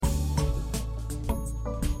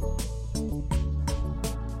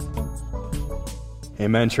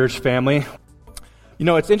Amen, church family. You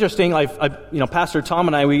know, it's interesting. Pastor Tom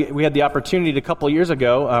and I, we had the opportunity a couple years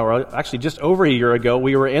ago, or actually just over a year ago,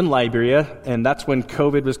 we were in Liberia, and that's when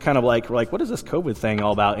COVID was kind of like, we're like, what is this COVID thing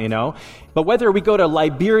all about, you know? But whether we go to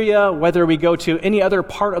Liberia, whether we go to any other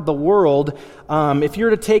part of the world, if you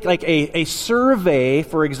were to take like a survey,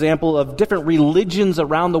 for example, of different religions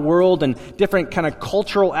around the world and different kind of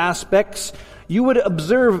cultural aspects, you would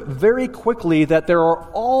observe very quickly that there are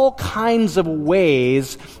all kinds of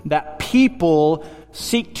ways that people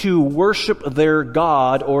seek to worship their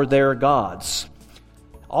God or their gods.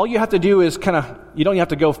 All you have to do is you don't have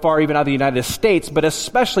to go far even out of the United States, but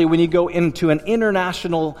especially when you go into an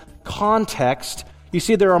international context, you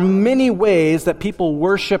see there are many ways that people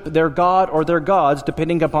worship their God or their gods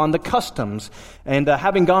depending upon the customs. And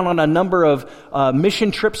having gone on a number of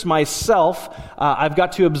mission trips myself, I've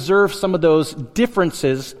got to observe some of those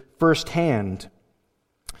differences firsthand.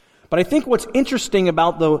 But I think what's interesting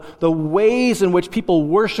about the ways in which people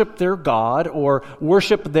worship their God or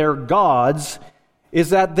worship their gods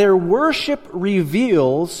is that their worship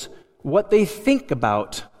reveals what they think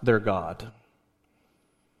about their God.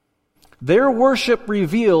 Their worship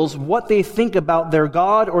reveals what they think about their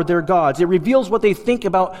God or their gods. It reveals what they think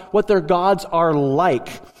about what their gods are like.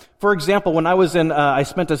 For example, when I was I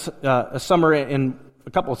spent a summer in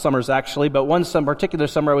a couple of summers actually, but some particular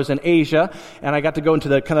summer I was in Asia, and I got to go into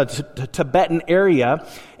the kind of Tibetan area,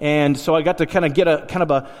 and so I got to kind of get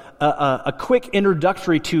a quick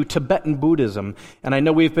introductory to Tibetan Buddhism. And I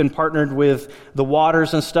know we've been partnered with the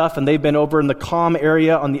Waters and stuff, and they've been over in the Kham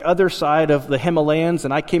area on the other side of the Himalayas,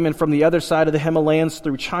 and I came in from the other side of the Himalayas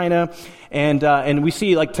through China, and we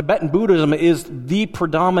see like Tibetan Buddhism is the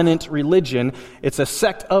predominant religion. It's a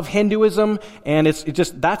sect of Hinduism, and it's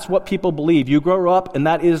just that's what people believe. You grow up, and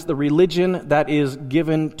that is the religion that is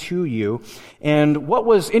given to you. And what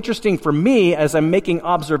was interesting for me as I'm making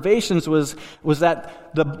observations was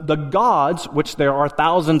that the gods, which there are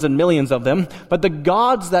thousands and millions of them, but the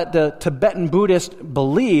gods that the Tibetan Buddhists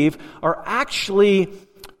believe are actually,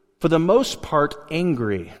 for the most part,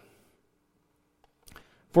 angry.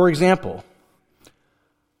 For example,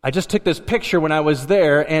 I just took this picture when I was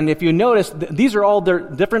there, and if you notice, these are all their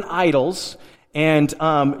different idols, and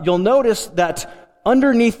you'll notice that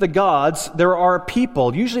underneath the gods, there are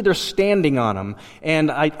people. Usually they're standing on them. And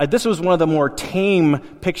this was one of the more tame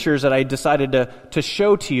pictures that I decided to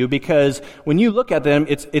show to you, because when you look at them,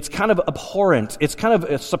 it's kind of abhorrent. It's kind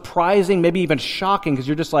of surprising, maybe even shocking, because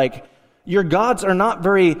you're just like, your gods are not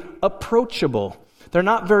very approachable. They're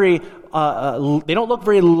not very, they don't look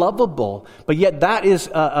very lovable. But yet that is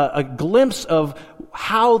a glimpse of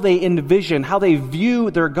how they envision, how they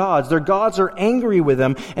view their gods. Their gods are angry with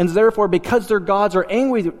them, and therefore, because their gods are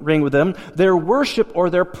angry with them, their worship or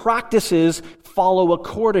their practices follow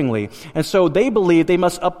accordingly. And so they believe they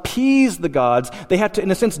must appease the gods. They have to, in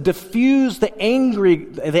a sense, diffuse the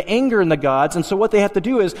anger in the gods. And so what they have to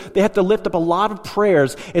do is they have to lift up a lot of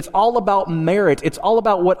prayers. It's all about merit. It's all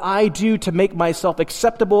about what I do to make myself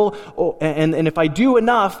acceptable. And if I do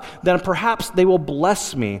enough, then perhaps they will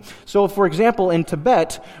bless me. So, for example, in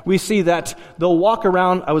Tibet, we see that they'll walk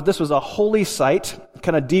around. This was a holy site,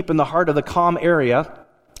 kind of deep in the heart of the Kham area.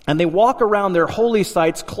 And they walk around their holy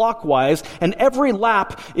sites clockwise, and every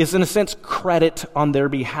lap is, in a sense, credit on their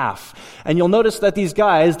behalf. And you'll notice that these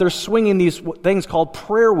guys, they're swinging these things called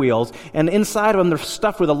prayer wheels, and inside of them they're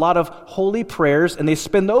stuffed with a lot of holy prayers, and they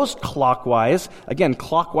spin those clockwise. Again,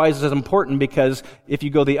 clockwise is important because if you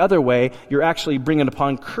go the other way, you're actually bringing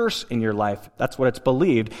upon curse in your life. That's what it's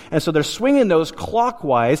believed. And so they're swinging those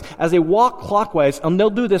clockwise as they walk clockwise, and they'll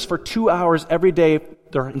do this for 2 hours every day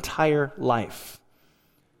their entire life.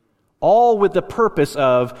 All with the purpose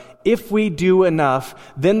of, if we do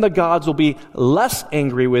enough, then the gods will be less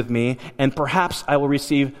angry with me, and perhaps I will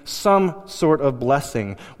receive some sort of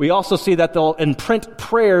blessing. We also see that they'll imprint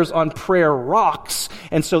prayers on prayer rocks,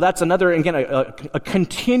 and so that's another, again, a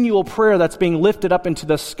continual prayer that's being lifted up into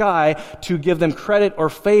the sky to give them credit or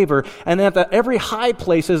favor. And then at every high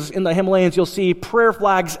places in the Himalayas, you'll see prayer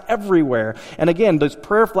flags everywhere. And again, those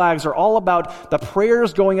prayer flags are all about the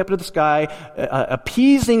prayers going up to the sky,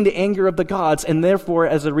 appeasing the anger of the gods, and therefore,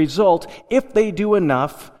 as a result, if they do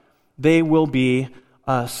enough, they will be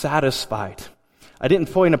satisfied. I didn't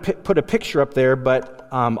put a picture up there, but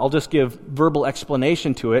I'll just give verbal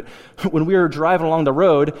explanation to it. When we were driving along the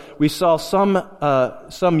road, we saw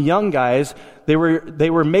some young guys. They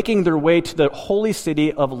were making their way to the holy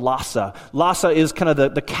city of Lhasa. Lhasa is kind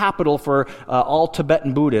of the capital for all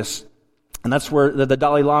Tibetan Buddhists. And that's where the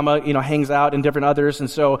Dalai Lama, hangs out, and different others. And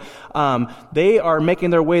so they are making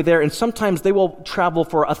their way there. And sometimes they will travel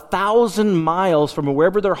for 1,000 miles from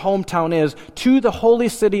wherever their hometown is to the holy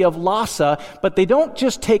city of Lhasa. But they don't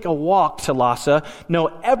just take a walk to Lhasa. No,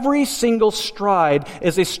 every single stride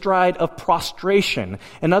is a stride of prostration.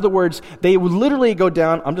 In other words, they would literally go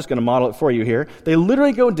down. I'm just going to model it for you here. They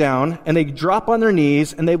literally go down and they drop on their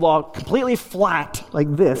knees and they walk completely flat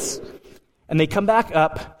like this. And they come back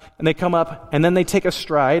up. And they come up, and then they take a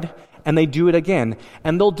stride, and they do it again.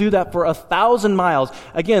 And they'll do that for 1,000 miles.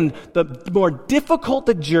 Again, the more difficult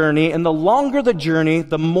the journey and the longer the journey,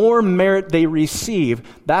 the more merit they receive.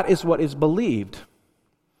 That is what is believed.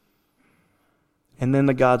 And then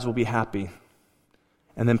the gods will be happy.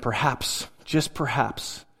 And then perhaps, just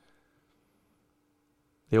perhaps,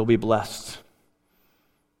 they will be blessed.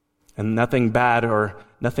 And nothing bad or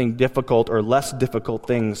nothing difficult or less difficult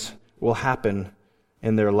things will happen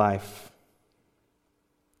in their life.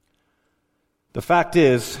 The fact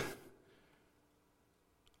is,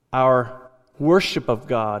 our worship of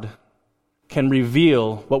God can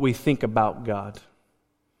reveal what we think about God.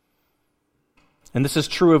 And this is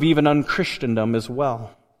true of even un-Christendom as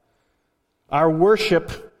well. Our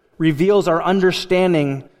worship reveals our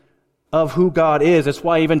understanding of who God is. That's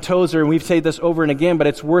why even Tozer, and we've said this over and again, but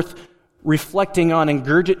it's worth reflecting on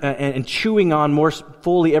and chewing on more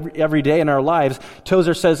fully every day in our lives.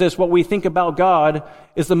 Tozer says this: what we think about God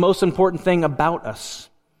is the most important thing about us.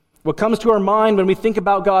 What comes to our mind when we think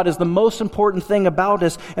about God is the most important thing about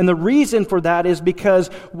us. And the reason for that is because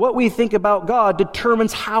what we think about God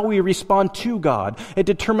determines how we respond to God. It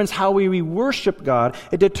determines how we worship God.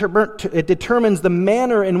 It determines the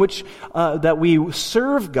manner in which that we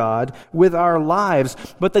serve God with our lives.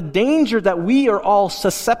 But the danger that we are all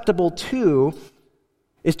susceptible to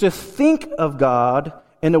is to think of God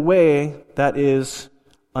in a way that is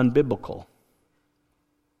unbiblical.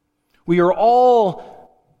 We are all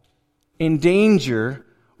in danger,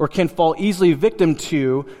 or can fall easily victim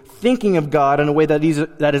to, thinking of God in a way that is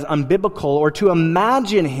unbiblical, or to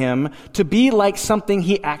imagine Him to be like something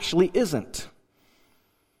He actually isn't,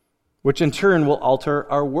 which in turn will alter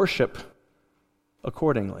our worship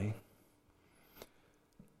accordingly.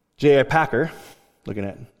 J.I. Packer, looking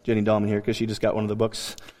at Jenny Dahlman here because she just got one of the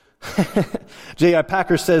books. J.I.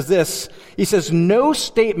 Packer says this. He says, no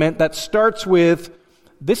statement that starts with,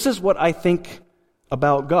 "This is what I think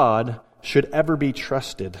about God," should ever be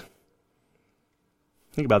trusted.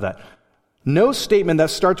 Think about that. No statement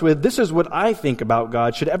that starts with, "This is what I think about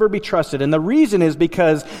God," should ever be trusted. And the reason is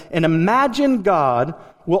because an imagined God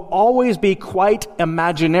will always be quite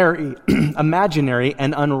imaginary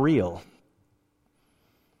and unreal.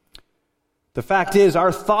 The fact is,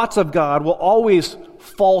 our thoughts of God will always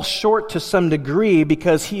fall short to some degree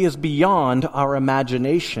because He is beyond our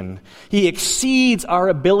imagination. He exceeds our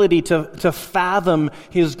ability to fathom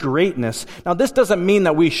His greatness. Now, this doesn't mean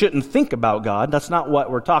that we shouldn't think about God. That's not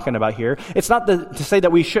what we're talking about here. It's not to say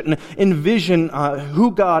that we shouldn't envision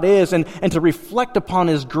who God is and to reflect upon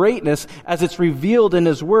His greatness as it's revealed in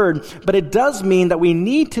His Word. But it does mean that we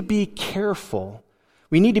need to be careful.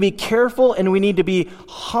 We need to be careful and we need to be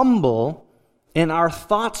humble in our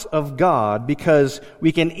thoughts of God, because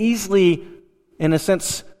we can easily, in a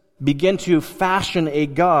sense, begin to fashion a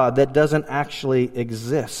God that doesn't actually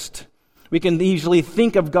exist. We can easily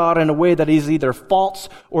think of God in a way that is either false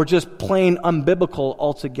or just plain unbiblical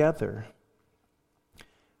altogether.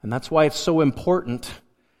 And that's why it's so important.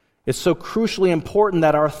 It's so crucially important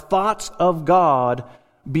that our thoughts of God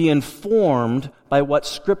be informed by what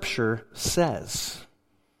Scripture says.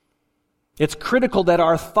 It's critical that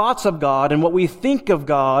our thoughts of God and what we think of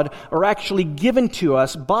God are actually given to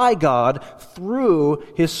us by God through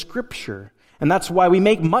His Scripture. And that's why we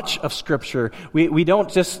make much of Scripture. We don't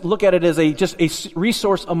just look at it as just a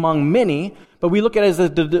resource among many, but we look at it as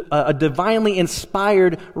a divinely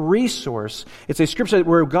inspired resource. It's a Scripture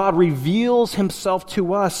where God reveals Himself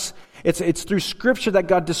to us. It's through Scripture that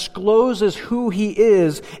God discloses who He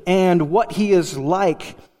is and what He is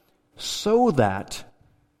like, so that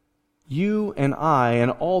you and I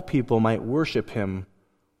and all people might worship Him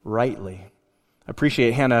rightly. I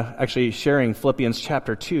appreciate Hannah actually sharing Philippians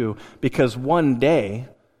chapter 2, because one day,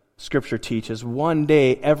 Scripture teaches, one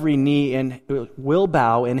day every knee will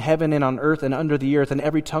bow in heaven and on earth and under the earth, and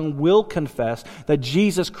every tongue will confess that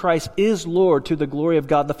Jesus Christ is Lord, to the glory of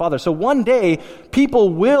God the Father. So one day, people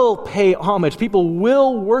will pay homage. People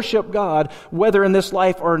will worship God, whether in this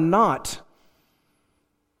life or not.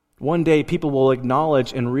 One day, people will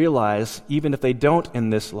acknowledge and realize, even if they don't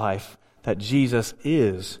in this life, that Jesus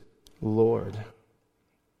is Lord.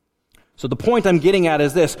 So the point I'm getting at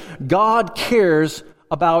is this: God cares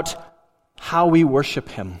about how we worship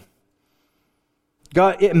him.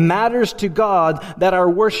 God, it matters to God that our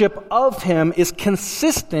worship of him is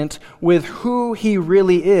consistent with who he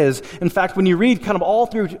really is. In fact, when you read kind of all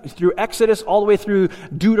through Exodus, all the way through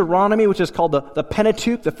Deuteronomy, which is called the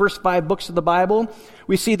Pentateuch, the first 5 books of the Bible,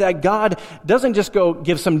 we see that God doesn't just go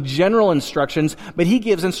give some general instructions, but he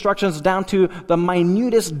gives instructions down to the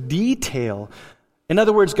minutest detail. In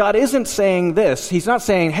other words, God isn't saying this. He's not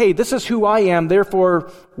saying, hey, this is who I am, therefore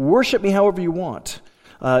worship me however you want.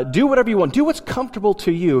 Do whatever you want. Do what's comfortable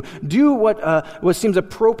to you. Do what seems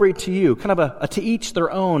appropriate to you. Kind of a to each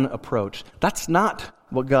their own approach. That's not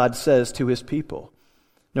what God says to his people.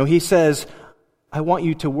 No, he says, I want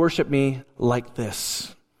you to worship me like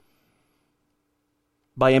this.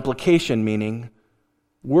 By implication, meaning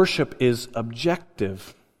worship is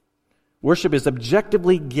objective. Worship is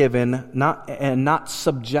objectively given, not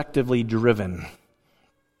subjectively driven.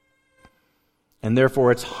 And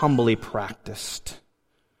therefore it's humbly practiced.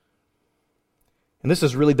 And this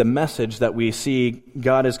is really the message that we see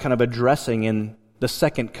God is kind of addressing in the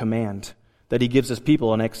second command that he gives his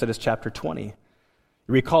people in Exodus chapter 20. You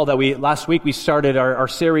recall that last week we started our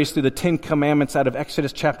series through the 10 commandments out of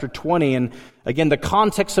Exodus chapter 20. And again, the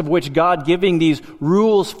context of which God giving these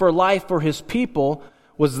rules for life for his people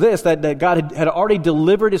was this, that God had already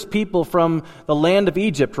delivered his people from the land of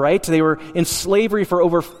Egypt, right? They were in slavery for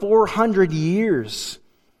over 400 years.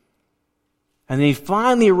 And then he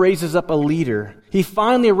finally raises up a leader. He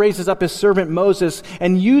finally raises up his servant Moses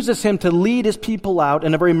and uses him to lead his people out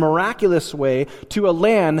in a very miraculous way to a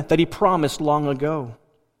land that he promised long ago.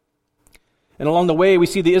 And along the way, we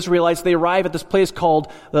see the Israelites, they arrive at this place called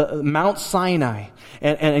Mount Sinai.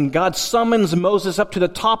 And God summons Moses up to the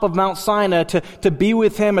top of Mount Sinai to be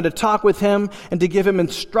with him and to talk with him and to give him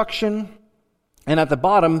instruction. And at the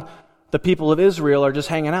bottom, the people of Israel are just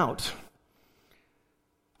hanging out.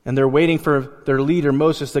 And they're waiting for their leader,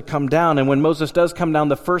 Moses, to come down. And when Moses does come down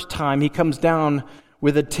the first time, he comes down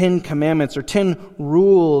with the 10 commandments or 10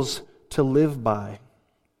 rules to live by.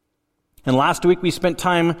 And last week we spent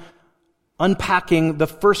time unpacking the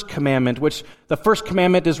first commandment, which the first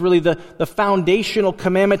commandment is really the foundational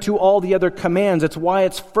commandment to all the other commands. It's why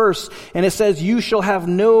it's first. And it says, you shall have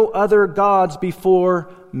no other gods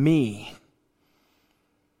before me.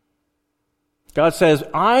 God says,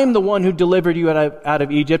 I'm the one who delivered you out of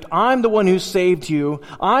Egypt. I'm the one who saved you.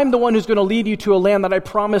 I'm the one who's going to lead you to a land that I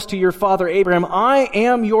promised to your father Abraham. I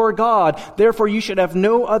am your God. Therefore, you should have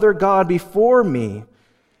no other God before me.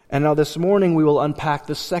 And now this morning we will unpack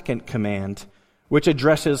the second command, which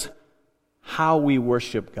addresses how we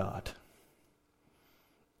worship God.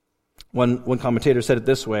 One commentator said it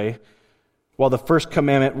this way: while the first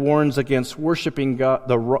commandment warns against worshiping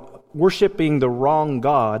the wrong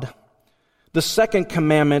God, the second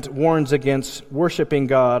commandment warns against worshiping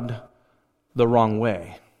God the wrong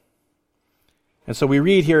way. And so we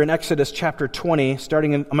read here in Exodus chapter 20,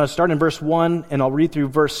 I'm going to start in verse 1, and I'll read through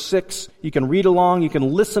verse 6. You can read along, you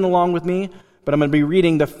can listen along with me, but I'm going to be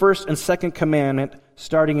reading the first and second commandment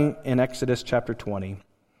starting in Exodus chapter 20.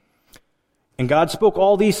 And God spoke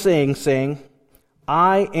all these things, saying,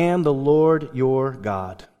 I am the Lord your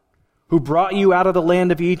God, who brought you out of the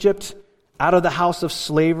land of Egypt, out of the house of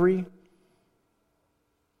slavery.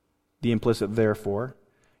 The implicit therefore,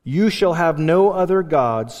 you shall have no other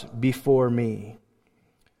gods before me.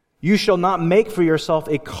 You shall not make for yourself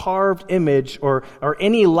a carved image or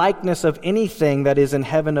any likeness of anything that is in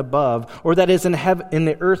heaven above, or that is in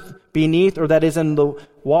the earth beneath, or that is in the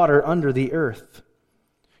water under the earth.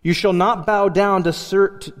 You shall not bow down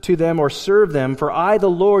to them or serve them, for I, the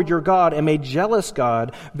Lord your God, am a jealous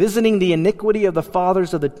God, visiting the iniquity of the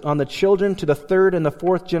fathers on the children to the third and the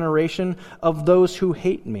fourth generation of those who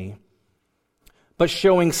hate me, but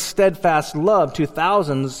showing steadfast love to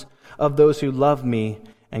thousands of those who love me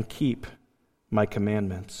and keep my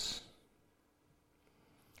commandments.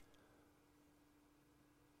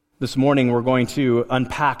 This morning we're going to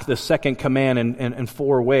unpack the second command in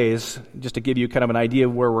 4 ways, just to give you kind of an idea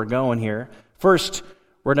of where we're going here. First,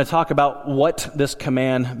 we're going to talk about what this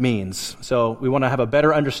command means. So we want to have a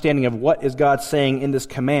better understanding of what is God saying in this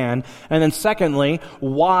command. And then secondly,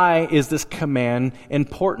 why is this command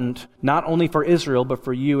important, not only for Israel, but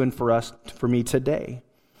for you and for me today?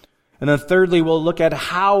 And then thirdly, we'll look at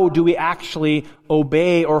how do we actually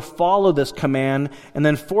obey or follow this command. And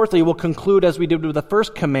then fourthly, we'll conclude, as we did with the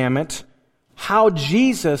first commandment, how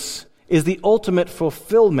Jesus is the ultimate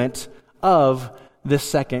fulfillment of this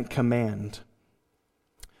second command.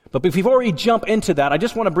 But before we jump into that, I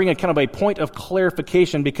just want to bring a kind of a point of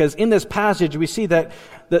clarification, because in this passage we see that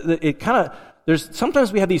it kind of,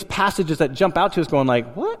 sometimes we have these passages that jump out to us going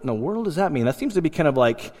like, what in the world does that mean? That seems to be kind of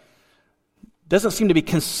like doesn't seem to be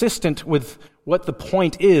consistent with what the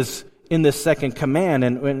point is in this second command.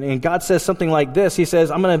 And God says something like this. He says,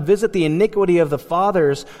 I'm going to visit the iniquity of the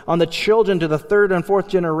fathers on the children to the third and fourth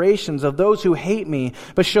generations of those who hate me,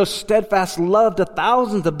 but show steadfast love to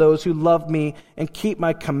thousands of those who love me and keep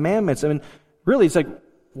my commandments. I mean, really, it's like,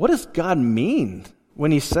 what does God mean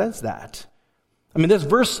when he says that? I mean, this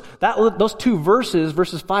verse, those two verses,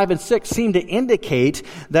 verses 5 and 6, seem to indicate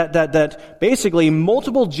that basically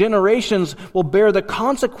multiple generations will bear the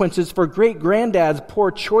consequences for great-granddad's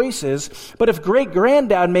poor choices. But if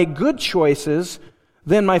great-granddad made good choices,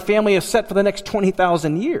 then my family is set for the next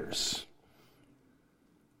 20,000 years.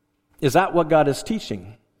 Is that what God is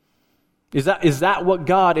teaching? Is that what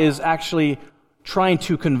God is actually trying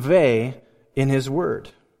to convey in his word?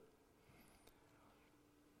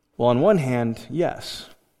 Well, on one hand, yes.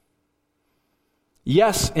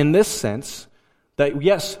 Yes, in this sense, that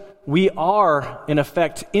yes, we are, in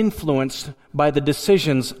effect, influenced by the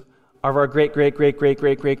decisions of our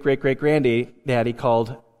great-great-great-great-great-great-great-granddaddy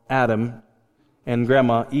called Adam and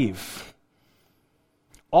Grandma Eve.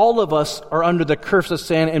 All of us are under the curse of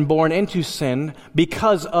sin and born into sin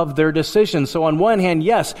because of their decisions. So on one hand,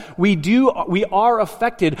 yes, we are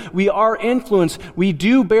affected, we are influenced, we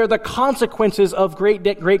do bear the consequences of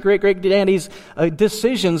great-great-great-great-daddy's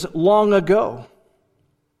decisions long ago.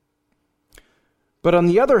 But on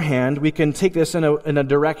the other hand, we can take this in a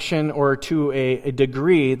direction or to a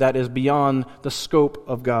degree that is beyond the scope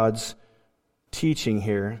of God's teaching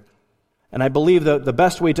here. And I believe that the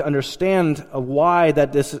best way to understand why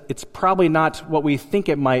that it's probably not what we think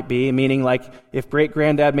it might be, meaning like if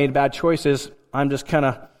great-granddad made bad choices, I'm just kind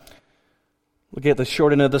of looking at the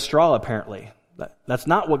short end of the straw, apparently. That's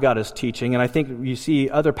not what God is teaching, and I think you see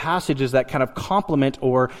other passages that kind of complement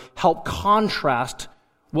or help contrast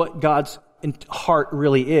what God's heart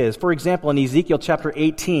really is. For example, in Ezekiel chapter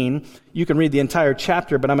 18, you can read the entire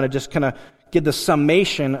chapter, but I'm going to just kind of give the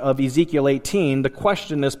summation of Ezekiel 18. The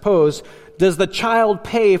question is posed, does the child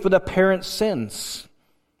pay for the parent's sins?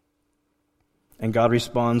 And God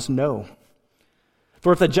responds, no.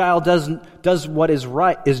 For if the child does what is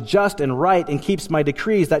right, is just and right, and keeps my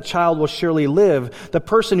decrees, that child will surely live. The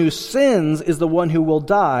person who sins is the one who will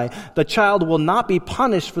die. The child will not be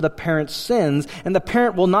punished for the parent's sins, and the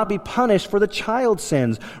parent will not be punished for the child's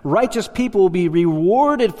sins. Righteous people will be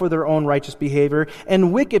rewarded for their own righteous behavior,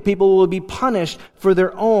 and wicked people will be punished for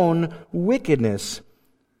their own wickedness,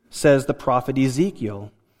 says the prophet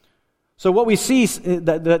Ezekiel. So what we see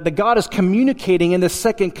that God is communicating in the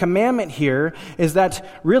second commandment here is that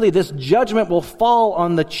really this judgment will fall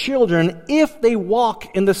on the children if they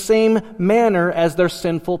walk in the same manner as their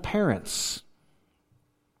sinful parents.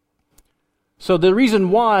 So the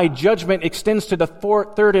reason why judgment extends to the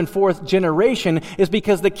third and fourth generation is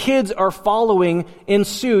because the kids are following in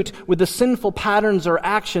suit with the sinful patterns or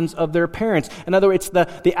actions of their parents. In other words,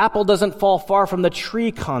 the apple doesn't fall far from the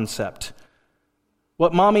tree concept.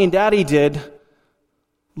 What mommy and daddy did,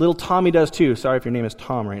 little Tommy does too. Sorry if your name is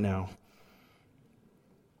Tom right now.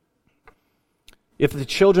 If the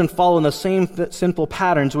children follow in the same sinful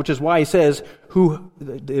patterns, which is why he says,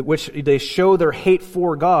 which they show their hate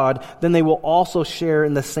for God, then they will also share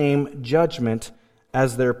in the same judgment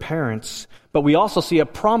as their parents. But we also see a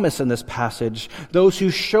promise in this passage. Those who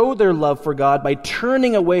show their love for God by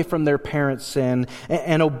turning away from their parents' sin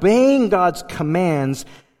and obeying God's commands,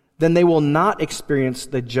 then they will not experience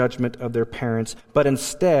the judgment of their parents, but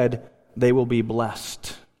instead they will be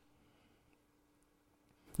blessed.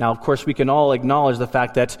 Now, of course, we can all acknowledge the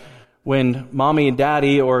fact that when mommy and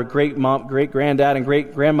daddy or great-granddad and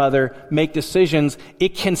great-grandmother make decisions,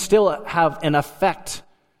 it can still have an effect.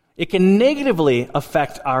 It can negatively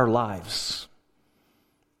affect our lives.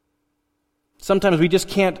 Sometimes we just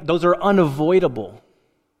can't, those are unavoidable.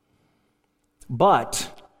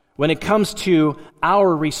 But when it comes to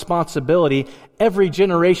our responsibility, every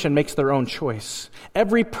generation makes their own choice.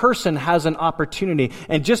 Every person has an opportunity.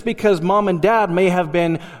 And just because mom and dad may have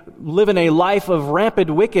been living a life of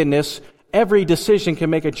rampant wickedness, every decision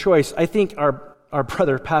can make a choice. I think our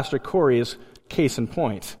brother, Pastor Corey, is case in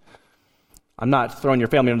point. I'm not throwing your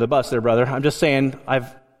family under the bus there, brother. I'm just saying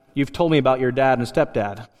you've told me about your dad and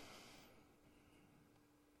stepdad.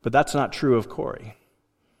 But that's not true of Corey.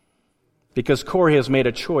 Because Corey has made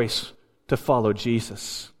a choice to follow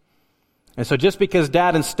Jesus. And so just because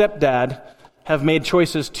dad and stepdad have made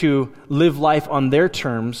choices to live life on their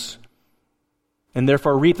terms and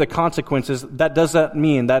therefore reap the consequences, that does not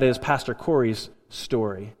mean that is Pastor Corey's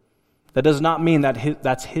story. That does not mean that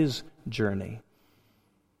that's his journey.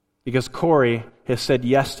 Because Corey has said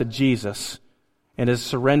yes to Jesus and has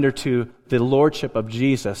surrendered to the lordship of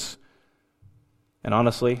Jesus. And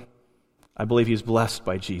honestly, I believe he's blessed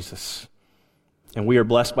by Jesus. And we are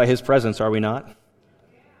blessed by his presence, are we not?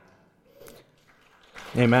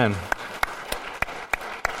 Amen.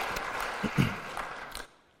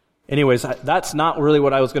 Anyways, that's not really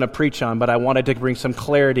what I was going to preach on, but I wanted to bring some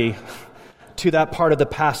clarity to that part of the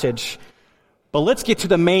passage. But let's get to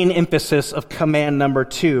the main emphasis of command number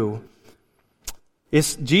 2.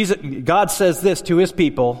 God says this to his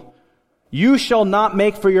people: "You shall not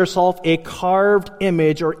make for yourself a carved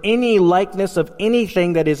image or any likeness of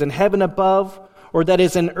anything that is in heaven above, or that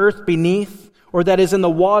is in earth beneath, or that is in the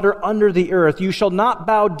water under the earth. You shall not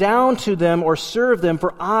bow down to them or serve them,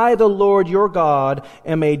 for I, the Lord your God,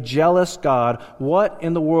 am a jealous God." What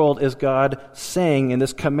in the world is God saying in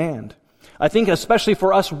this command? I think especially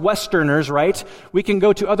for us Westerners, right? We can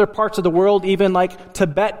go to other parts of the world, even like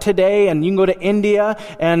Tibet today, and you can go to India,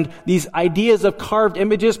 and these ideas of carved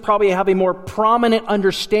images probably have a more prominent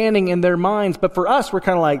understanding in their minds. But for us, we're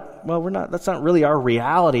kind of like, well, that's not really our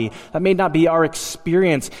reality. That may not be our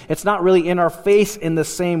experience. It's not really in our face in the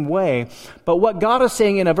same way. But what God is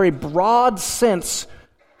saying in a very broad sense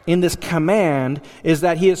in this command is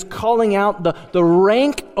that he is calling out the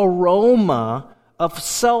rank aroma of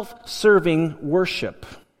self-serving worship.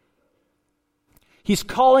 He's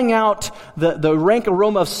calling out the rank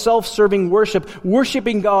aroma of self-serving worship,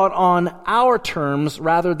 worshiping God on our terms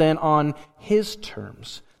rather than on his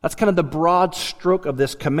terms. That's kind of the broad stroke of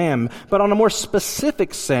this command. But on a more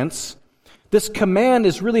specific sense, this command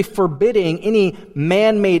is really forbidding any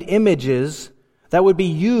man-made images that would be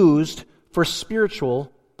used for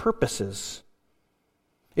spiritual purposes.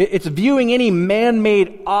 It's viewing any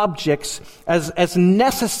man-made objects as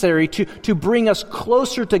necessary to bring us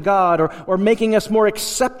closer to God or making us more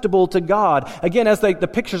acceptable to God. Again, as the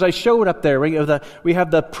pictures I showed up there, we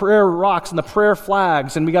have the prayer rocks and the prayer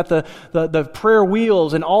flags, and we got the prayer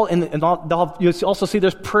wheels and all. You also see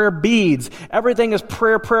there's prayer beads. Everything is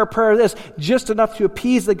prayer. This just enough to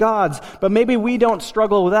appease the gods. But maybe we don't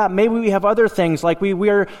struggle with that. Maybe we have other things like we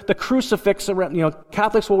wear the crucifix around.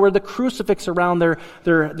 Catholics will wear the crucifix around their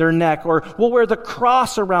neck, or we'll wear the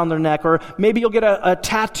cross around their neck, or maybe you'll get a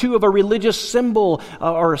tattoo of a religious symbol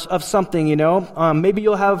or of something, maybe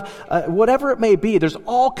you'll have whatever it may be. There's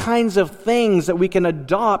all kinds of things that we can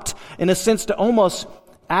adopt in a sense to almost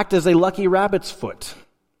act as a lucky rabbit's foot.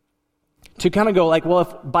 To kind of go like, well,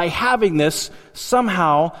 if by having this,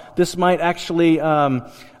 somehow this might actually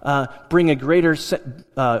bring a greater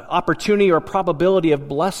opportunity or probability of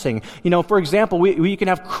blessing. For example, we can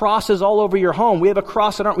have crosses all over your home. We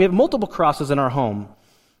have multiple crosses in our home,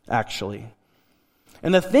 actually.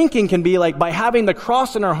 And the thinking can be like, by having the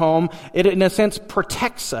cross in our home, it in a sense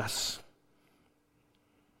protects us.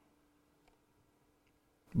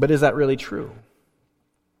 But is that really true?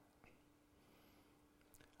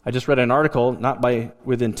 I just read an article, not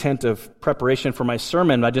with intent of preparation for my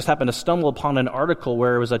sermon, but I just happened to stumble upon an article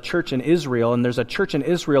where it was a church in Israel, and there's a church in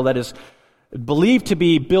Israel that is believed to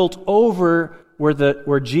be built over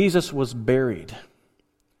where Jesus was buried.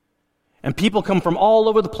 And people come from all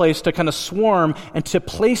over the place to kind of swarm and to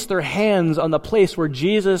place their hands on the place where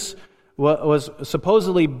Jesus was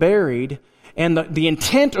supposedly buried. And the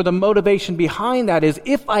intent or the motivation behind that is,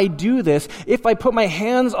 if I do this, if I put my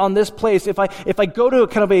hands on this place, if I go to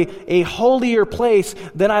kind of a holier place,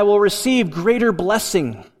 then I will receive greater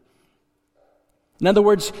blessing. In other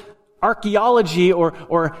words, archaeology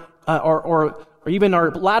or even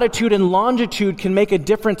our latitude and longitude can make a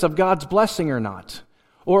difference of God's blessing or not.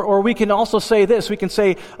 Or we can also say this. We can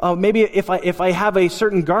say, maybe if I have a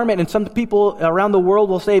certain garment, and some people around the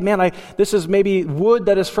world will say, man, this is maybe wood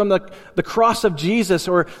that is from the cross of Jesus,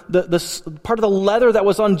 or the part of the leather that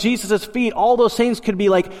was on Jesus' feet. All those things could be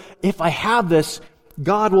like, if I have this,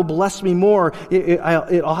 God will bless me more.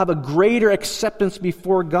 I'll have a greater acceptance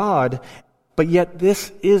before God. But yet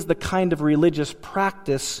this is the kind of religious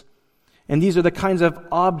practice, and these are the kinds of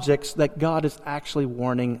objects that God is actually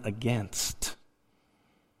warning against.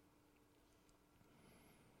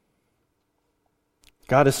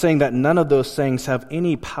 God is saying that none of those things have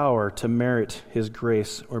any power to merit his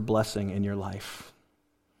grace or blessing in your life.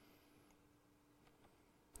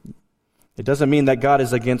 It doesn't mean that God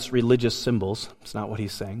is against religious symbols. It's not what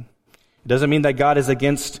he's saying. It doesn't mean that God is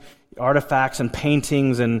against artifacts and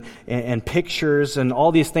paintings and pictures and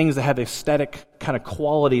all these things that have aesthetic kind of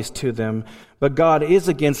qualities to them. But God is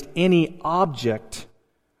against any object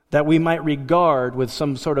that we might regard with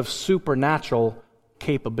some sort of supernatural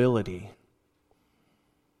capability.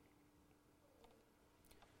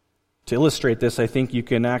 To illustrate this, I think you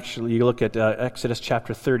can actually look at Exodus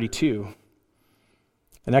chapter 32.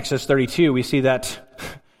 In Exodus 32, we see that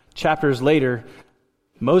chapters later,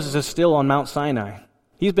 Moses is still on Mount Sinai.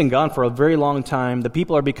 He's been gone for a very long time. The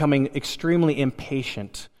people are becoming extremely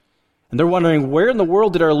impatient. And they're wondering, where in the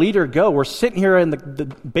world did our leader go? We're sitting here in the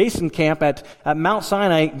basin camp at Mount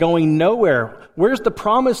Sinai going nowhere. Where's the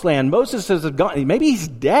promised land? Moses has gone. Maybe he's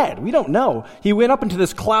dead. We don't know. He went up into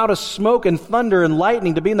this cloud of smoke and thunder and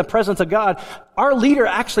lightning to be in the presence of God. Our leader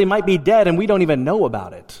actually might be dead and we don't even know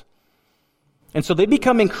about it. And so they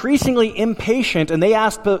become increasingly impatient and they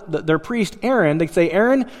ask their priest Aaron, they say,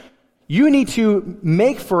 Aaron, you need to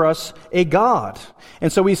make for us a god.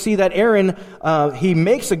 And so we see that Aaron, he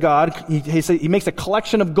makes a god. He makes a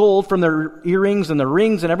collection of gold from their earrings and the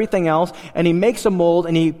rings and everything else. And he makes a mold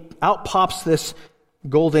and he out pops this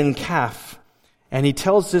golden calf. And he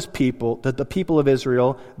tells this people, that the people of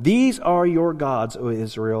Israel, these are your gods, O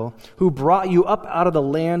Israel, who brought you up out of the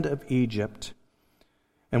land of Egypt.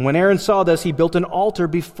 And when Aaron saw this, he built an altar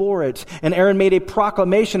before it. And Aaron made a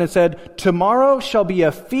proclamation and said, tomorrow shall be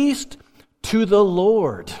a feast to the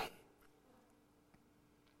Lord.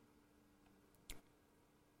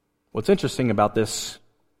 What's interesting about this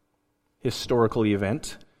historical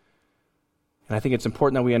event, and I think it's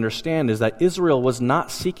important that we understand, is that Israel was not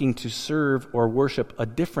seeking to serve or worship a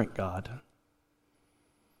different God.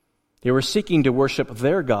 They were seeking to worship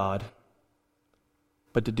their God,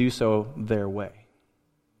 but to do so their way.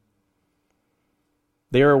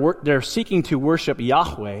 They're seeking to worship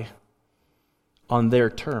Yahweh on their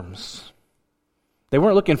terms. They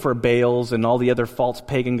weren't looking for Baals and all the other false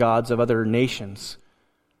pagan gods of other nations.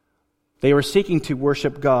 They were seeking to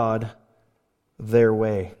worship God their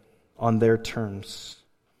way, on their terms.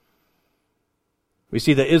 We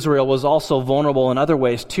see that Israel was also vulnerable in other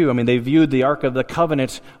ways too. I mean, they viewed the Ark of the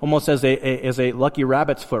Covenant almost as a lucky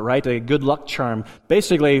rabbit's foot, right? A good luck charm.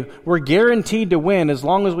 Basically, we're guaranteed to win as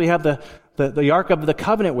long as we have the Ark of the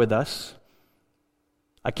Covenant with us.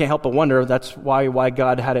 I can't help but wonder that's why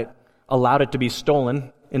God had allowed it to be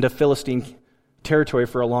stolen into Philistine territory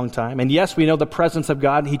for a long time. And yes, we know the presence of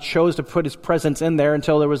God. He chose to put his presence in there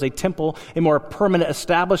until there was a temple, a more permanent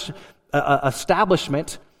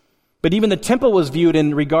establishment. But even the temple was viewed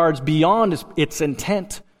in regards beyond its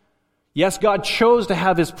intent. Yes, God chose to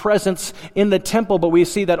have his presence in the temple, but we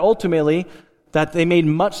see that ultimately that they made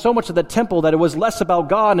so much of the temple that it was less about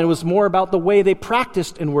God and it was more about the way they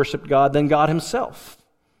practiced and worshiped God than God himself.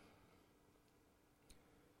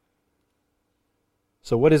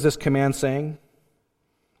 So what is this command saying?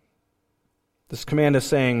 This command is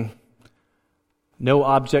saying, no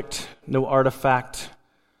object, no artifact,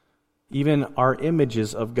 even our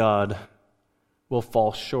images of God will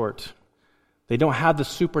fall short. They don't have the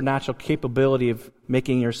supernatural capability of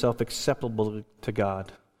making yourself acceptable to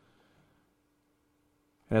God.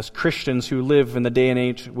 And as Christians who live in the day and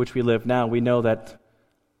age which we live now, we know that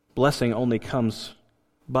blessing only comes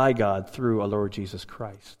by God through our Lord Jesus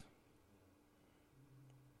Christ.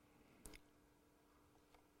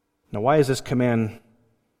 Now, why is this command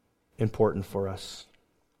important for us?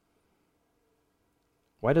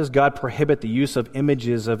 Why does God prohibit the use of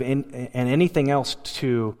images and anything else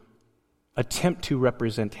to attempt to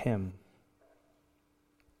represent him?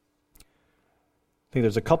 I think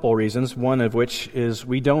there's a couple reasons, one of which is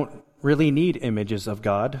we don't really need images of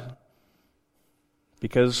God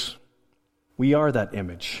because we are that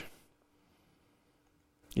image.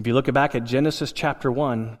 If you look back at Genesis chapter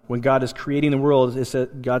 1, when God is creating the world,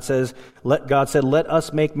 God said, let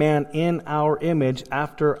us make man in our image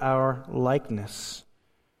after our likeness.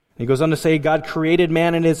 And he goes on to say, God created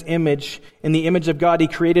man in his image. In the image of God, he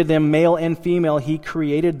created them, male and female, he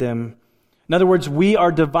created them. In other words, we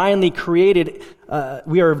are divinely created.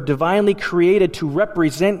 We are divinely created to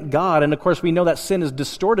represent God. And of course, we know that sin has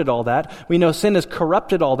distorted all that. We know sin has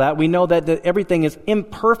corrupted all that. We know that everything is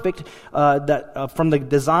imperfect from the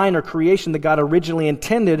design or creation that God originally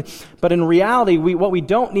intended. But in reality, what we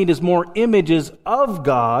don't need is more images of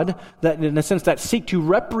God that, in a sense, that seek to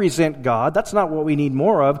represent God. That's not what we need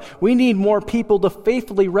more of. We need more people to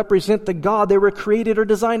faithfully represent the God they were created or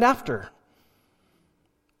designed after.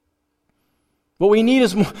 What we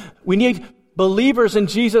need believers in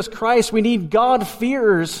Jesus Christ. We need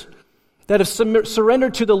God-fearers that have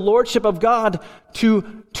surrendered to the lordship of God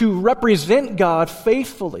to represent God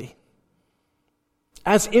faithfully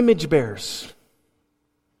as image bearers.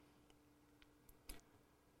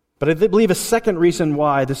 But I believe a second reason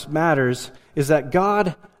why this matters is that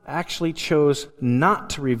God actually chose not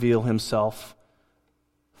to reveal himself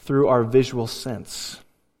through our visual sense.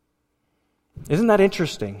 Isn't that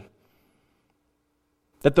interesting?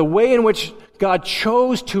 That the way in which God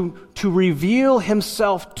chose to reveal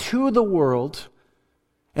himself to the world,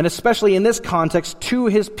 and especially in this context to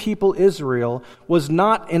his people Israel, was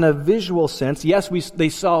not in a visual sense. Yes, they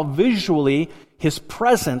saw visually his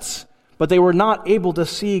presence, but they were not able to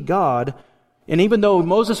see God. And even though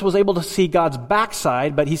Moses was able to see God's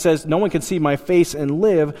backside, but he says, no one can see my face and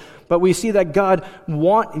live, but we see that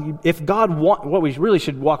what we really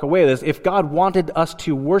should walk away with is, if God wanted us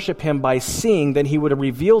to worship him by seeing, then he would have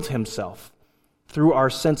revealed himself through our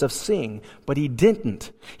sense of seeing. But he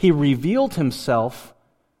didn't. He revealed himself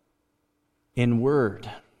in word.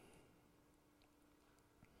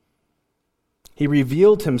 He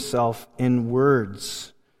revealed himself in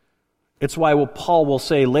words. It's why Paul will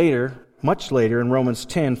say later, much later in Romans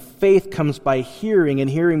 10, faith comes by hearing, and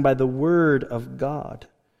hearing by the word of God.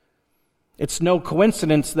 It's no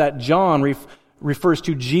coincidence that John refers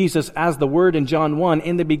to Jesus as the Word in John 1.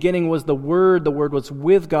 In the beginning was the Word was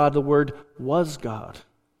with God, the Word was God.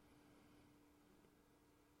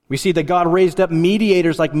 We see that God raised up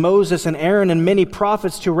mediators like Moses and Aaron and many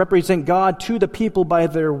prophets to represent God to the people by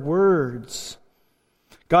their words.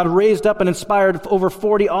 God raised up and inspired over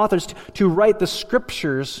 40 authors to write the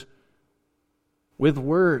Scriptures with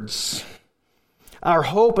words. Our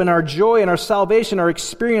hope and our joy and our salvation are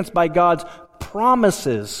experienced by God's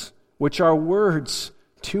promises, which are words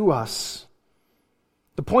to us.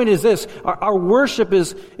 The point is this, our worship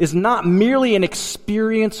is not merely an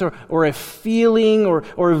experience or a feeling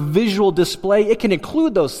or a visual display. It can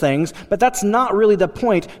include those things, but that's not really the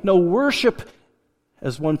point. No, worship,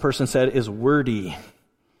 as one person said, is wordy.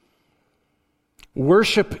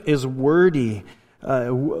 Worship is wordy.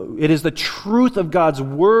 It is the truth of God's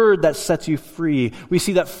word that sets you free. We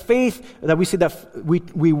see that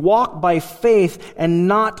we walk by faith and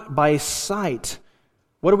not by sight.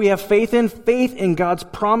 What do we have faith in? Faith in God's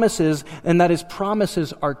promises, and that his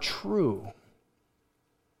promises are true.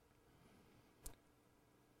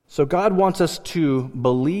 So God wants us to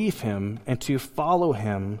believe him and to follow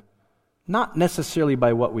him, not necessarily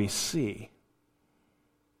by what we see,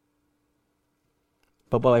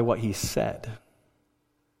 but by what he said.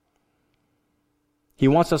 He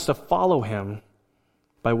wants us to follow him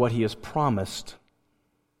by what he has promised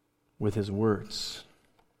with his words.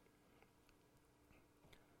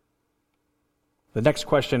 The next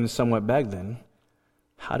question is somewhat begged then.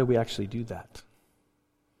 How do we actually do that?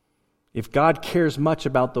 If God cares much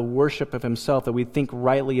about the worship of himself, that we think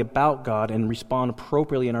rightly about God and respond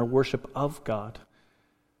appropriately in our worship of God,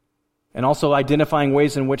 and also identifying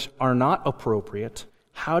ways in which are not appropriate,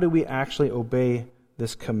 how do we actually obey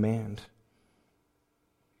this command?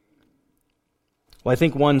 Well, I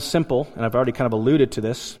think one simple, and I've already kind of alluded to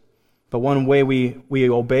this, but one way we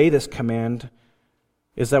obey this command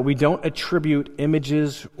is that we don't attribute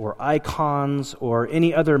images or icons or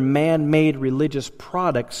any other man-made religious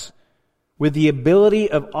products with the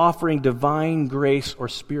ability of offering divine grace or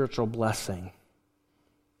spiritual blessing.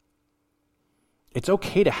 It's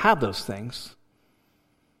okay to have those things.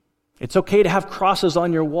 It's okay to have crosses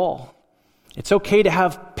on your wall. It's okay to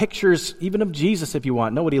have pictures even of Jesus if you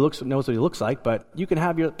want. Nobody knows what he looks like, but you can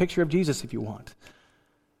have your picture of Jesus if you want.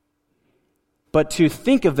 But to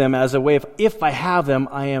think of them as a way of, if I have them,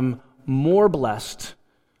 I am more blessed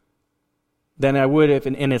than I would if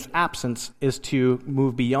in its absence, is to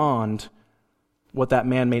move beyond what that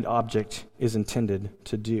man-made object is intended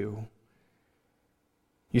to do.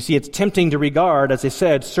 You see, it's tempting to regard, as I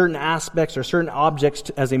said, certain aspects or certain objects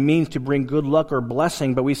as a means to bring good luck or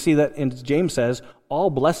blessing, but we see that, as James says, all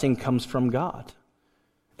blessing comes from God.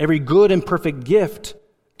 Every good and perfect gift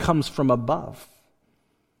comes from above.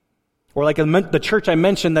 Or like the church I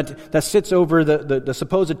mentioned that sits over the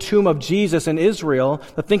supposed tomb of Jesus in Israel,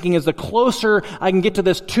 the thinking is the closer I can get to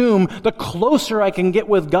this tomb, the closer I can get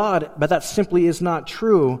with God. But that simply is not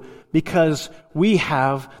true, because we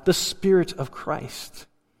have the Spirit of Christ.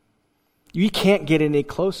 You can't get any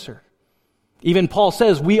closer. Even Paul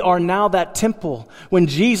says, we are now that temple. When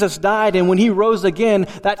Jesus died and when he rose again,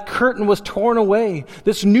 that curtain was torn away.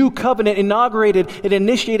 This new covenant it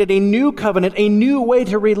initiated a new covenant, a new way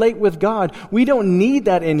to relate with God. We don't need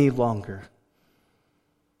that any longer.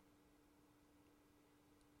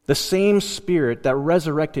 The same Spirit that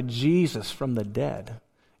resurrected Jesus from the dead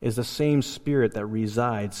is the same Spirit that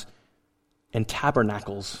resides and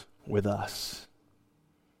tabernacles with us.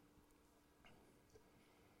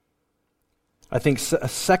 I think a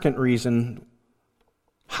second reason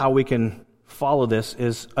how we can follow this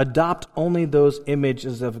is adopt only those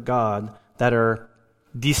images of God that are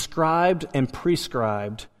described and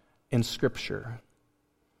prescribed in Scripture.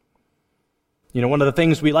 You know, one of the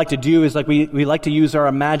things we like to do is we like to use our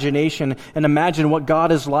imagination and imagine what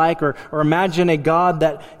God is like, or imagine a God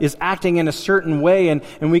that is acting in a certain way, and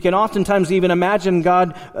we can oftentimes even imagine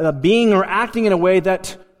God being or acting in a way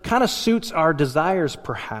that kind of suits our desires,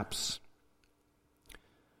 perhaps.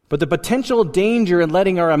 But the potential danger in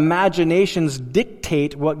letting our imaginations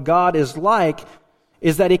dictate what God is like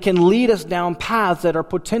is that it can lead us down paths that are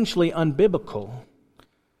potentially unbiblical.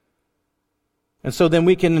 And so then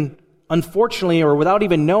we can, unfortunately, or without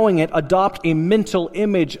even knowing it, adopt a mental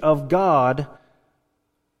image of God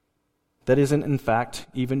that isn't, in fact,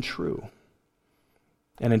 even true.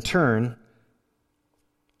 And in turn,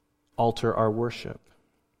 alter our worship.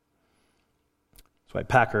 That's why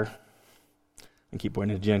Packer, I keep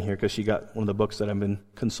pointing to Jen here because she got one of the books that I've been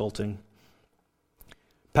consulting.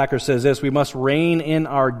 Packer says this: we must rein in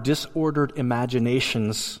our disordered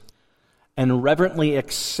imaginations and reverently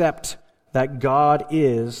accept that God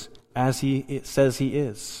is as He says He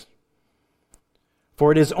is.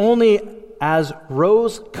 For it is only as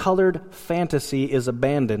rose-colored fantasy is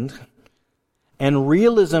abandoned and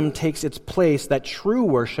realism takes its place that true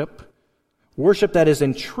worship, worship that is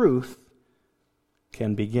in truth,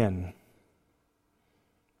 can begin.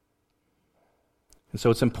 And so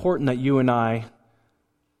it's important that you and I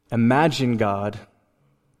imagine God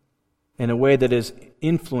in a way that is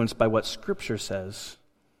influenced by what Scripture says,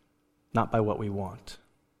 not by what we want.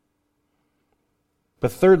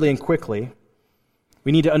 But thirdly and quickly,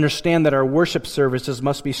 we need to understand that our worship services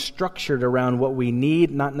must be structured around what we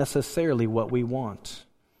need, not necessarily what we want.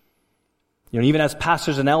 Even as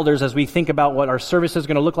pastors and elders, as we think about what our service is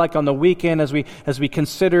going to look like on the weekend, as we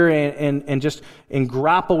consider and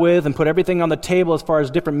grapple with and put everything on the table as far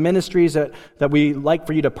as different ministries that we like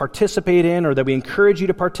for you to participate in or that we encourage you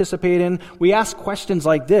to participate in, we ask questions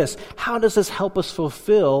like this: how does this help us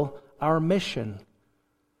fulfill our mission?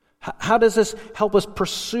 How does this help us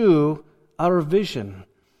pursue our vision?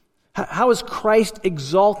 How is Christ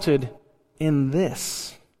exalted in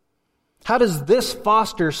this? How does this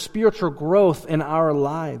foster spiritual growth in our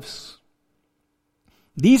lives?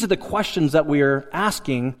 These are the questions that we are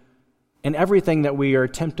asking in everything that we are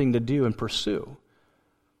attempting to do and pursue.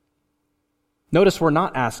 Notice we're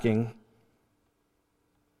not asking,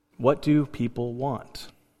 what do people want?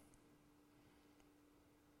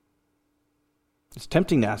 It's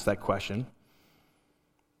tempting to ask that question.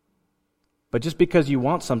 But just because you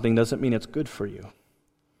want something doesn't mean it's good for you.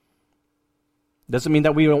 Doesn't mean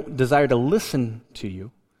that we don't desire to listen to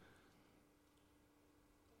you.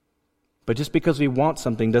 But just because we want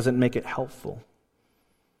something doesn't make it helpful.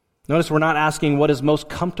 Notice we're not asking what is most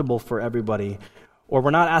comfortable for everybody, or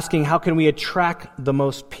we're not asking how can we attract the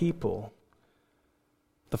most people.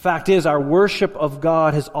 The fact is, our worship of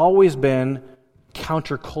God has always been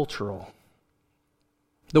countercultural.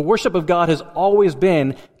 The worship of God has always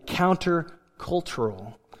been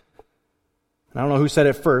countercultural. I don't know who said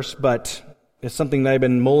it first, but it's something that I've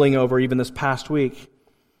been mulling over even this past week.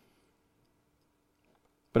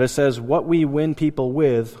 But it says, what we win people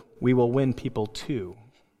with, we will win people to.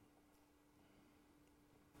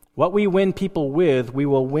 What we win people with, we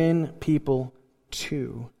will win people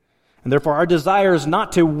to. And therefore, our desire is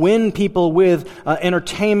not to win people with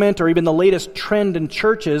entertainment or even the latest trend in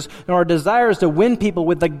churches. No, our desire is to win people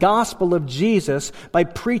with the gospel of Jesus by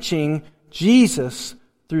preaching Jesus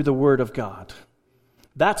through the Word of God.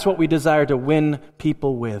 That's what we desire to win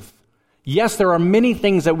people with. Yes, there are many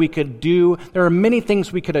things that we could do. There are many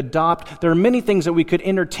things we could adopt. There are many things that we could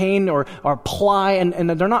entertain or apply, and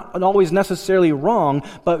they're not always necessarily wrong,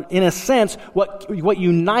 but in a sense, what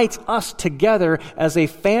unites us together as a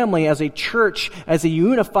family, as a church, as a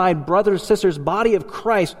unified brothers, sisters, body of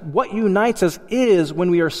Christ, what unites us is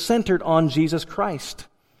when we are centered on Jesus Christ.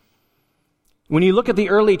 When you look at the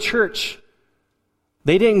early church,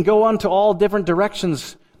 they didn't go on to all different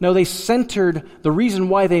directions. No, they centered, the reason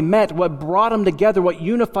why they met, what brought them together, what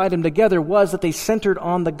unified them together was that they centered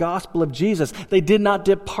on the gospel of Jesus. They did not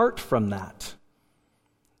depart from that.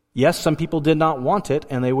 Yes, some people did not want it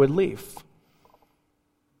and they would leave.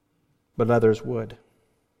 But others would.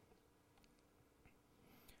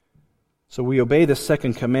 So we obey the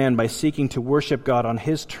second command by seeking to worship God on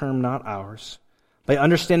His term, not ours. By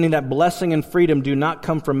understanding that blessing and freedom do not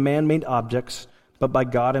come from man-made objects, but by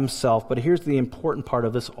God Himself. But here's the important part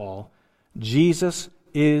of this all. Jesus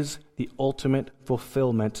is the ultimate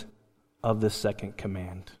fulfillment of the second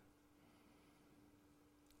command.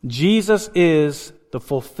 Jesus is the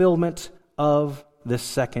fulfillment of the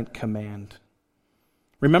second command.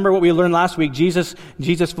 Remember what we learned last week? Jesus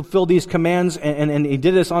fulfilled these commands and He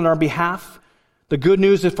did this on our behalf. The good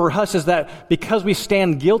news is for us is that because we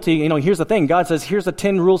stand guilty, here's the thing. God says, here's the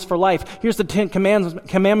 10 rules for life. Here's the 10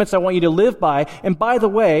 commandments I want you to live by. And by the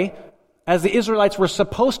way, as the Israelites were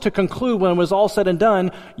supposed to conclude when it was all said and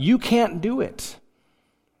done, you can't do it.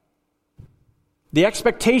 The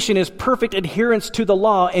expectation is perfect adherence to the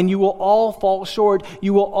law, and you will all fall short.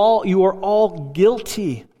 You are all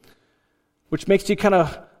guilty. which brings you kind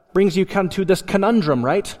of to this conundrum,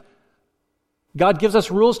 right? God gives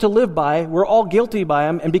us rules to live by. We're all guilty by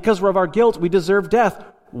them, and because of our guilt, we deserve death.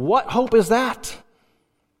 What hope is that?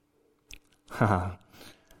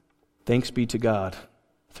 Thanks be to God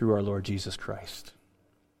through our Lord Jesus Christ.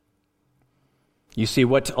 You see,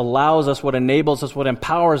 what allows us, what enables us, what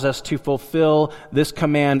empowers us to fulfill this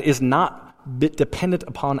command is not dependent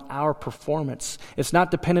upon our performance. It's not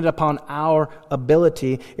dependent upon our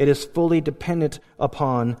ability. It is fully dependent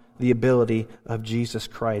upon the ability of Jesus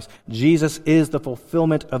Christ. Jesus is the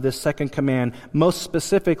fulfillment of this second command. Most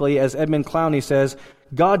specifically, as Edmund Clowney says,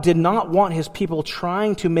 God did not want his people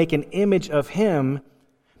trying to make an image of him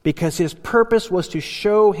because his purpose was to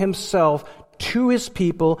show himself to his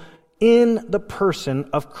people in the person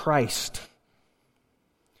of Christ.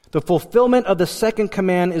 The fulfillment of the second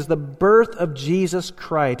command is the birth of Jesus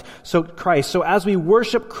Christ. So as we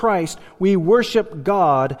worship Christ, we worship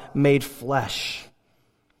God made flesh.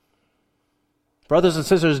 Brothers and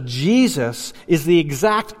sisters, Jesus is the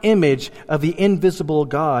exact image of the invisible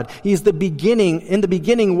God. He's the beginning. In the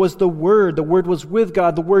beginning was the Word. The Word was with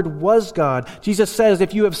God. The Word was God. Jesus says,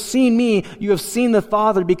 if you have seen me, you have seen the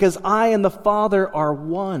Father, because I and the Father are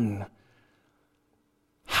one.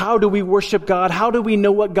 How do we worship God? How do we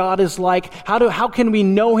know what God is like? How can we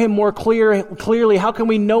know Him more clearly? How can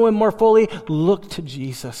we know Him more fully? Look to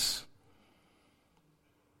Jesus.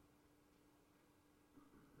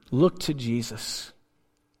 Look to Jesus.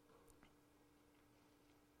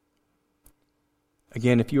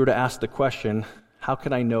 Again, if you were to ask the question, how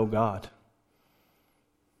can I know God?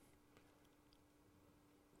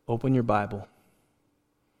 Open your Bible.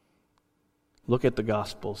 Look at the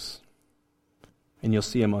Gospels, and you'll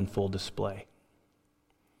see Him on full display.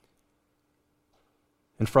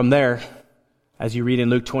 And from there, as you read in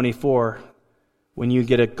Luke 24, when you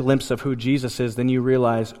get a glimpse of who Jesus is, then you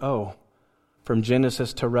realize, from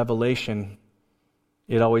Genesis to Revelation,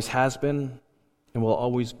 it always has been and will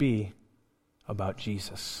always be about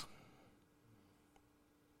Jesus.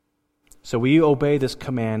 So we obey this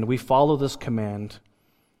command. We follow this command.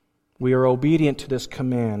 We are obedient to this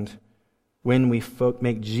command when we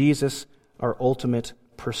make Jesus our ultimate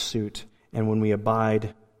pursuit and when we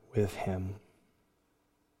abide with Him.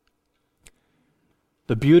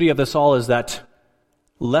 The beauty of this all is that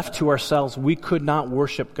left to ourselves, we could not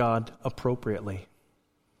worship God appropriately.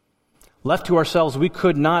 Left to ourselves, we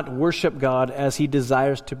could not worship God as He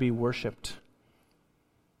desires to be worshiped.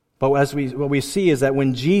 But what we see is that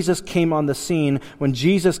when Jesus came on the scene, when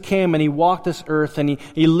Jesus came and He walked this earth and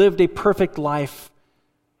He lived a perfect life,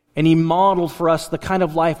 and He modeled for us the kind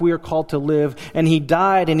of life we are called to live, and He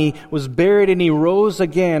died and He was buried and He rose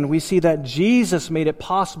again, we see that Jesus made it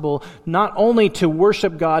possible not only to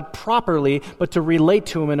worship God properly, but to relate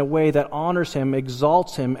to Him in a way that honors Him,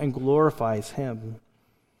 exalts Him, and glorifies Him.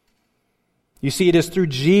 You see, it is through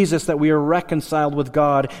Jesus that we are reconciled with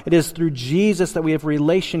God. It is through Jesus that we have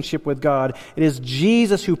relationship with God. It is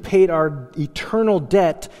Jesus who paid our eternal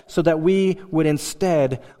debt so that we would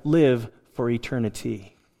instead live for eternity.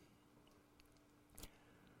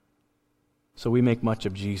 So we make much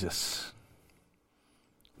of Jesus.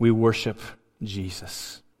 We worship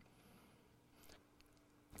Jesus.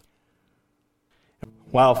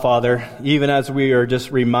 Wow, Father, even as we are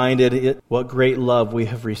just reminded what great love we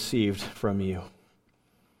have received from You.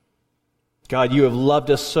 God, You have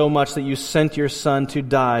loved us so much that You sent Your Son to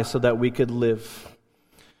die so that we could live.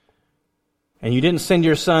 And You didn't send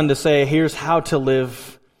Your Son to say, here's how to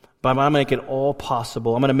live, but I'm going to make it all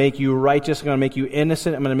possible. I'm going to make you righteous. I'm going to make you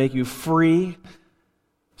innocent. I'm going to make you free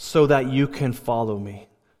so that you can follow Me,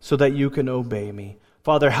 so that you can obey Me.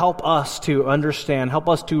 Father, help us to understand, help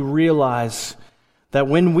us to realize that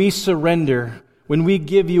when we surrender, when we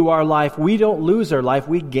give You our life, we don't lose our life,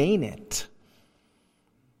 we gain it.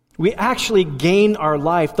 We actually gain our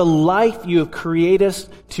life, the life You have created us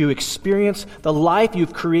to experience, the life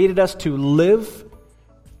You've created us to live.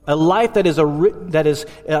 A life that is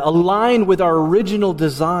aligned with our original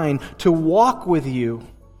design, to walk with You,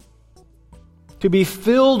 to be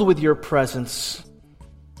filled with Your presence,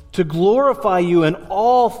 to glorify You in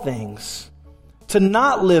all things, to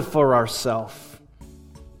not live for ourselves.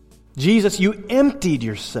 Jesus, You emptied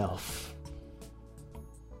Yourself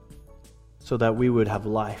so that we would have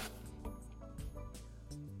life.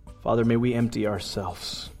 Father, may we empty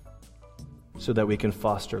ourselves so that we can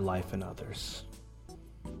foster life in others.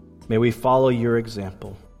 May we follow Your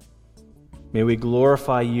example. May we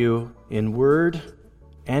glorify You in word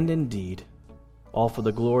and in deed, all for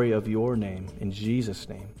the glory of Your name. In Jesus'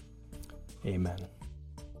 name, amen.